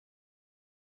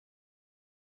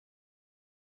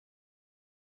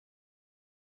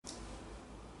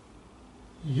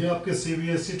ये आपके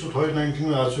सीबीएसई 2019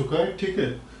 में आ चुका है। ठीक है,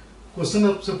 क्वेश्चन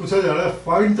आपसे पूछा जा रहा है,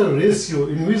 find the ratio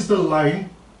in which the line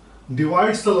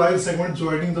divides the line segment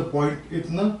joining the point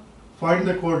इतना, find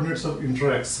the coordinates of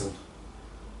interaction.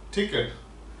 ठीक है,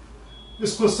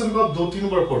 इस क्वेश्चन को आप 2-3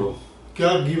 बार पढ़ो।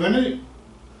 क्या गिवन है?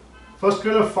 फर्स्ट कह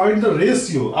रहा है फाइंड द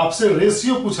रेशियो, आपसे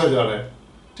रेशियो पूछा जा रहा है।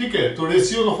 ठीक है, तो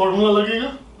रेशियो का फॉर्मूला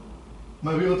लगेगा,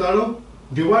 मैं भी बता रहा हूं,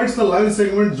 divides the line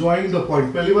segment joining the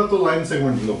point. पहली बात तो लाइन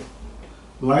सेगमेंट लो,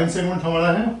 लाइन सेगमेंट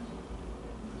हमारा है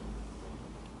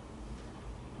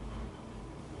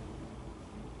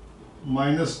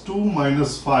 -2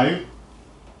 -5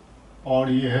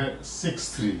 और ये है 6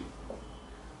 3।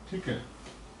 ठीक है,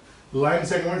 लाइन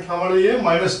सेगमेंट हमारा ये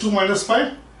 -2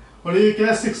 -5 और ये क्या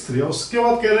है 6 3। उसके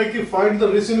बाद कह रहा है कि find the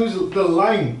ratio the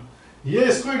line, ये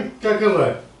इसको क्या कर रहा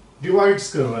है,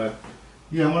 डिवाइड्स कर रहा है।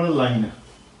 ये हमारा लाइन है,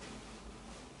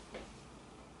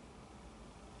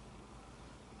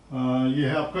 ये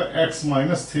है आपका x -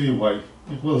 3y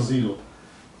 = 0।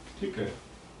 ठीक है,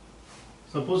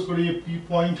 सपोज करो ये P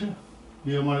पॉइंट है,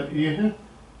 ये हमारा A है,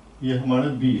 ये हमारा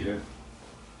B है।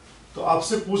 तो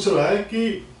आपसे पूछ रहा है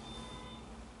कि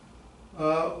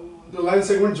the line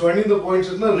segment joining the point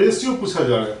इतना, रेशियो पूछा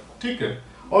जा रहा है। ठीक है,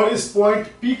 और इस पॉइंट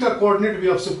P का कोऑर्डिनेट भी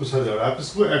आपसे पूछा जा रहा है। आप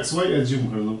इसको xy एज्यूम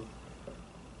कर लो।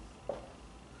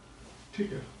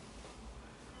 ठीक है,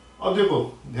 अब देखो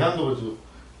ध्यान दो बच्चों,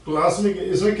 क्लास में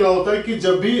इसमें क्या होता है कि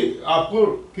जब भी आपको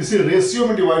किसी रेशियो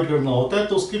में डिवाइड करना होता है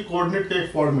तो उसके कोऑर्डिनेट का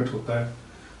एक फॉर्मेट होता है।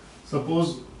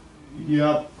 सपोज ये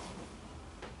आप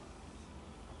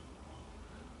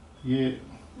ये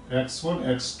x1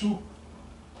 x2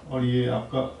 और ये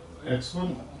आपका x1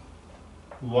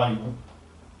 y1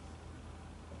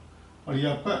 और ये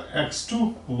आपका x2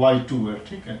 y2 है।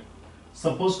 ठीक है,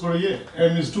 सपोज करो ये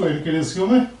m/n के रेशियो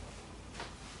में।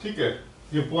 ठीक है,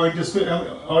 ये पॉइंट इसको m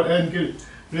और n के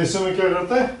रेशियो में क्या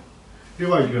करता है,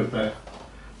 डिवाइड करता है।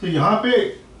 तो यहाँ पे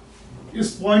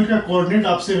इस पॉइंट का कोऑर्डिनेट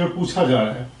आपसे अगर पूछा जा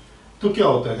रहा है तो क्या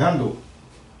होता है, ध्यान दो,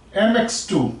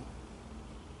 mx2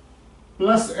 +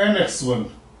 nx1।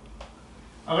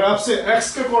 अगर आपसे x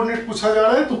का कोऑर्डिनेट पूछा जा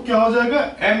रहा है तो क्या हो जाएगा,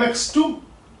 mx2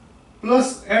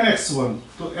 + nx1।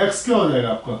 तो x क्या हो जाएगा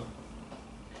आपका,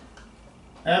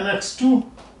 mx2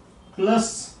 +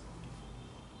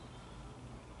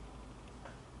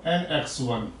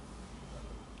 nx1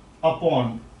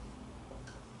 upon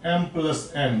m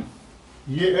 + n।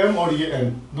 ये m और ये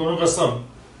n दोनों का सम।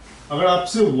 अगर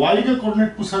आपसे y का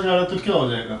कोऑर्डिनेट पूछा जा रहा है तो क्या हो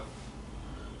जाएगा,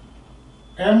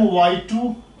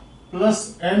 my2 +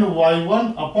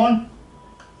 ny1 upon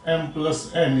m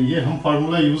 + n। ये हम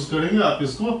फार्मूला यूज करेंगे, आप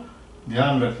इसको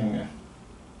ध्यान रखेंगे।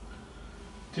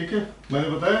 ठीक है, मैंने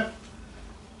बताया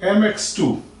mx2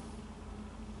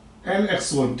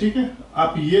 nx1। ठीक है,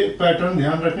 आप ये पैटर्न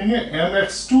ध्यान रखेंगे,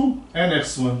 mx2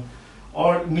 nx1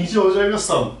 और नीचे हो जाएगा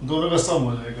सम, दोनों का सम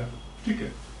हो जाएगा। ठीक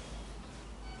है,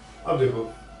 अब देखो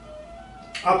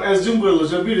आप एज्यूम कर लो,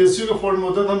 जब भी रेशियो का फॉर्म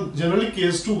होता है तो हम generally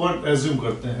case to word assume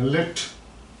करते हैं। Late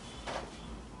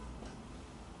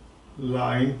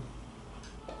line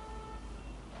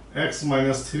x -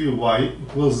 3y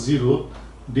 = 0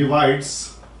 divides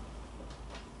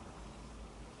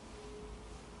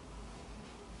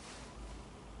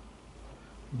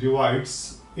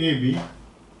AB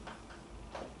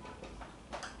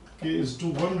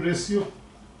k/1 ratio.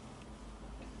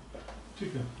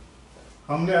 ठीक है,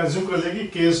 हमने एज्यूम कर लिया कि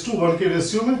k/1 के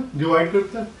रेशियो में डिवाइड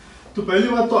करता है। तो पहली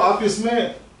बात तो आप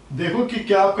इसमें देखो कि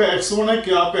क्या आपका x1 है,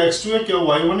 क्या आपका x2 है, क्या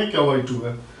y1 है, क्या y2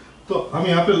 है। तो हम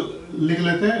यहाँ पे लिख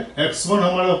लेते हैं, x1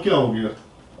 हमारा क्या हो गया,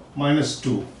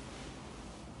 -2।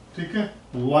 ठीक है,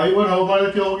 y1 हमारा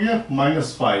क्या हो गया,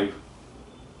 -5,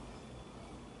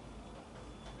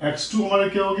 x2 हमारा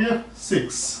क्या हो गया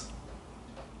 6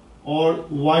 और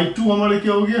y2 हमारे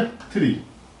क्या हो गया 3।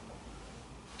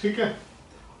 ठीक है,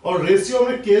 और रेशियो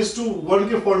हमने k/1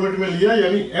 के फॉर्मेट में लिया,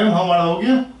 यानी m हमारा हो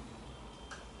गया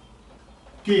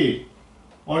k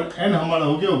और n हमारा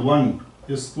हो गया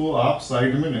 1। इसको आप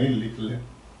साइड में नहीं लिख ले।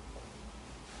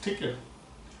 ठीक है,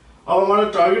 अब हमारा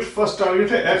टारगेट, फर्स्ट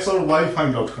टारगेट है x और y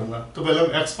फाइंड आउट करना। तो पहले हम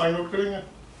x फाइंड आउट करेंगे।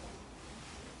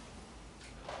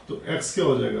 तो x क्या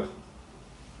हो जाएगा,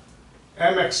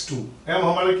 mx2, m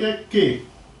हमारा क्या है k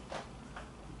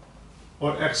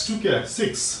और x2 क्या है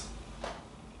 6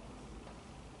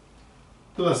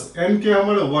 प्लस n क्या है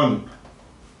हमारा 1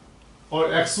 और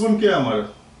x1 क्या है हमारा,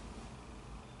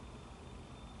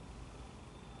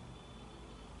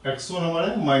 x1 हमारा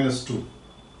 -2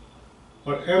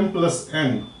 और m +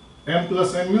 n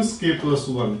मीन्स k +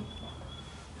 1।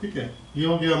 ठीक है, ये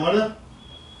हो गया हमारा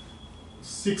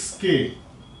 6k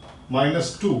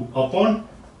 -2 अपॉन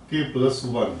k +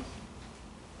 1।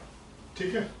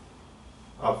 ठीक है,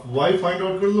 आप y फाइंड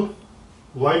आउट कर लो।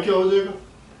 y क्या हो जाएगा,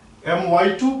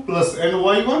 my2 प्लस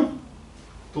ny1,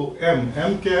 तो m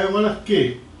क्या है हमारा k,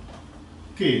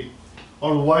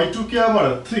 और y2 क्या है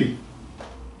हमारा 3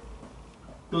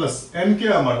 प्लस n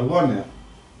क्या है हमारा 1 है,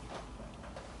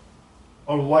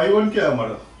 और y1 क्या है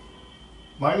हमारा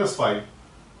 -5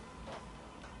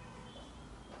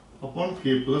 अपॉन k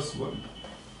प्लस 1।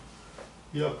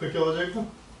 ये आपका क्या हो जाएगा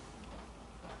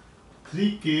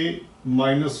 3k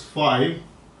 -5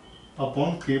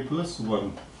 अपॉन k प्लस 1।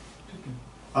 ठीक है,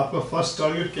 आपका फर्स्ट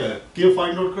टारगेट क्या है, k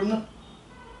फाइंड आउट करना।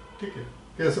 ठीक है,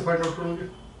 कैसे फाइंड आउट करोगे,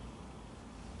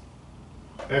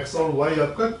 x और y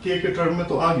आपका k के टर्म में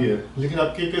तो आ गया है, लेकिन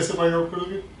आप k कैसे फाइंड आउट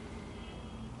करोगे।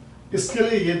 इसके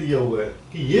लिए ये दिया हुआ है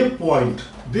कि ये point,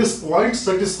 this point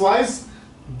satisfies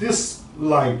this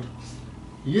line,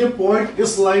 ये पॉइंट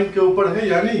इस लाइन के ऊपर है,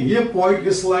 यानी ये पॉइंट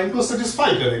इस लाइन को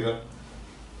सेटिस्फाई करेगा।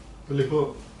 तो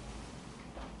लिखो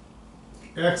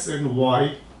x and y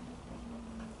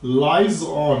lies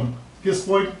on किस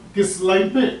पॉइंट, किस लाइन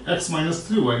पे, x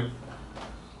 -3y।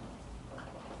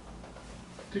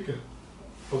 ठीक है,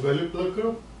 तो वैल्यू प्लग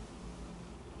करो,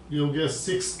 ये हो गया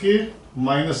 6k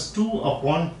 -2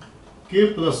 अपॉन k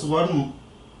प्लस 1,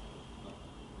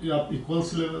 ये आप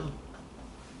इक्वल्स ले लो,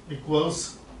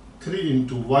 इक्वल्स 3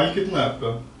 इंटू y कितना है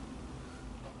आपका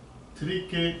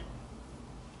 3k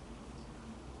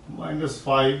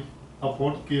 -5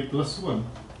 upon k plus 1,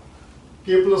 k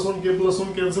plus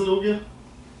 1 cancel हो गया,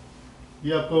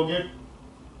 ये आपका हो गया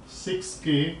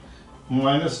 6k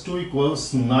 -2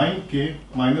 इक्वल्स 9k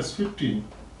 -15,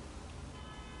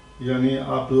 यानी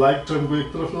आप लाइक टर्म को एक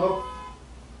तरफ लाओ,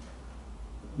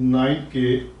 9k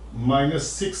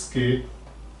 -6k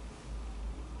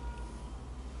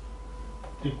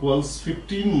इक्वल्स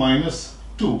 15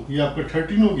 -2, ये आपका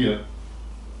 13 हो गया,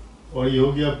 और ये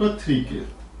हो गया आपका 3k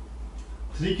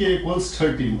इक्वल्स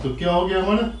 13। तो क्या हो गया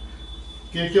हमारा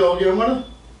k, क्या हो गया हमारा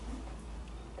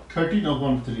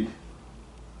 13/3।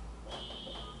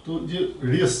 तो ये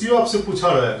रेशियो आपसे पूछा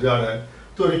जा रहा है,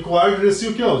 तो रिक्वायर्ड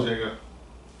रेशियो क्या हो जाएगा,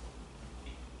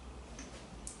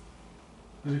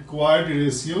 रिक्वायर्ड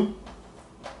रेशियो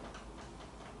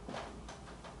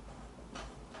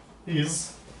इज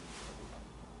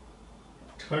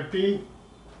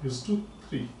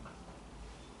 13:3।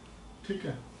 ठीक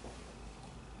है,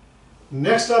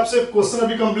 नेक्स्ट आपसे क्वेश्चन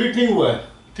अभी कंप्लीट नहीं हुआ है।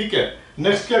 ठीक है,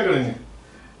 नेक्स्ट क्या करेंगे,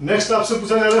 नेक्स्ट आपसे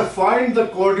पूछा जा रहा है find the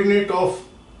coordinate of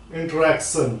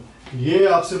interaction. ये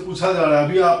आपसे पूछा जा रहा है,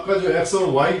 अभी आपका जो x और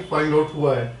y फाइंड आउट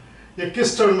हुआ है, ये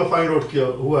किस टर्म में फाइंड आउट किया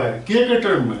हुआ है, k के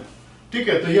टर्म में। ठीक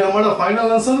है, तो ये हमारा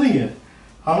फाइनल आंसर नहीं है,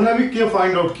 हमने अभी k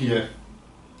फाइंड आउट किया है।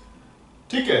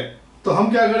 ठीक है, तो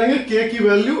हम क्या करेंगे, k की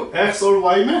वैल्यू x और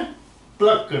y में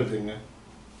प्लग कर देंगे,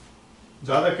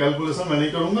 ज्यादा कैलकुलेशन मैं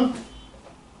नहीं करूंगा,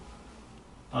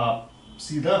 आप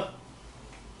सीधा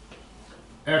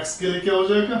x के लिए क्या हो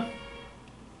जाएगा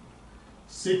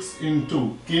 6 इंटू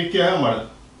k क्या है हमारा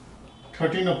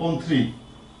 13/3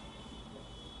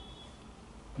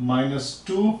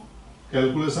 -2,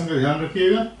 कैलकुलेशन का ध्यान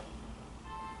रखिएगा,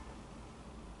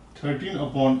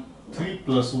 13/3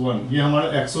 प्लस 1, ये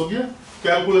हमारा x हो गया,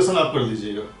 कैलकुलेशन आप कर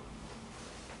लीजिएगा।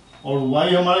 और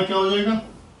y हमारा क्या हो जाएगा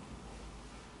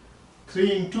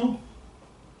 3 इंटू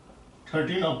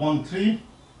 13/3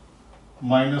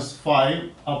 -5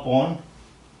 अपॉन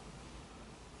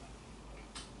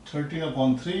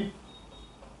 13/3।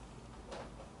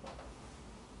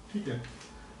 ठीक है,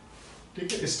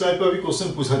 ठीक है, इस टाइप का भी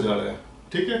क्वेश्चन पूछा जा रहा है।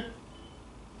 ठीक है,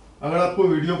 अगर आपको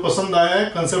वीडियो पसंद आया है,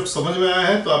 कंसेप्ट समझ में आया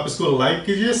है, तो आप इसको लाइक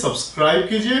कीजिए, सब्सक्राइब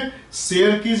कीजिए,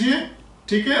 शेयर कीजिए।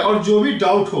 ठीक है, और जो भी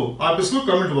डाउट हो आप इसको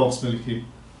कमेंट बॉक्स में लिखिए।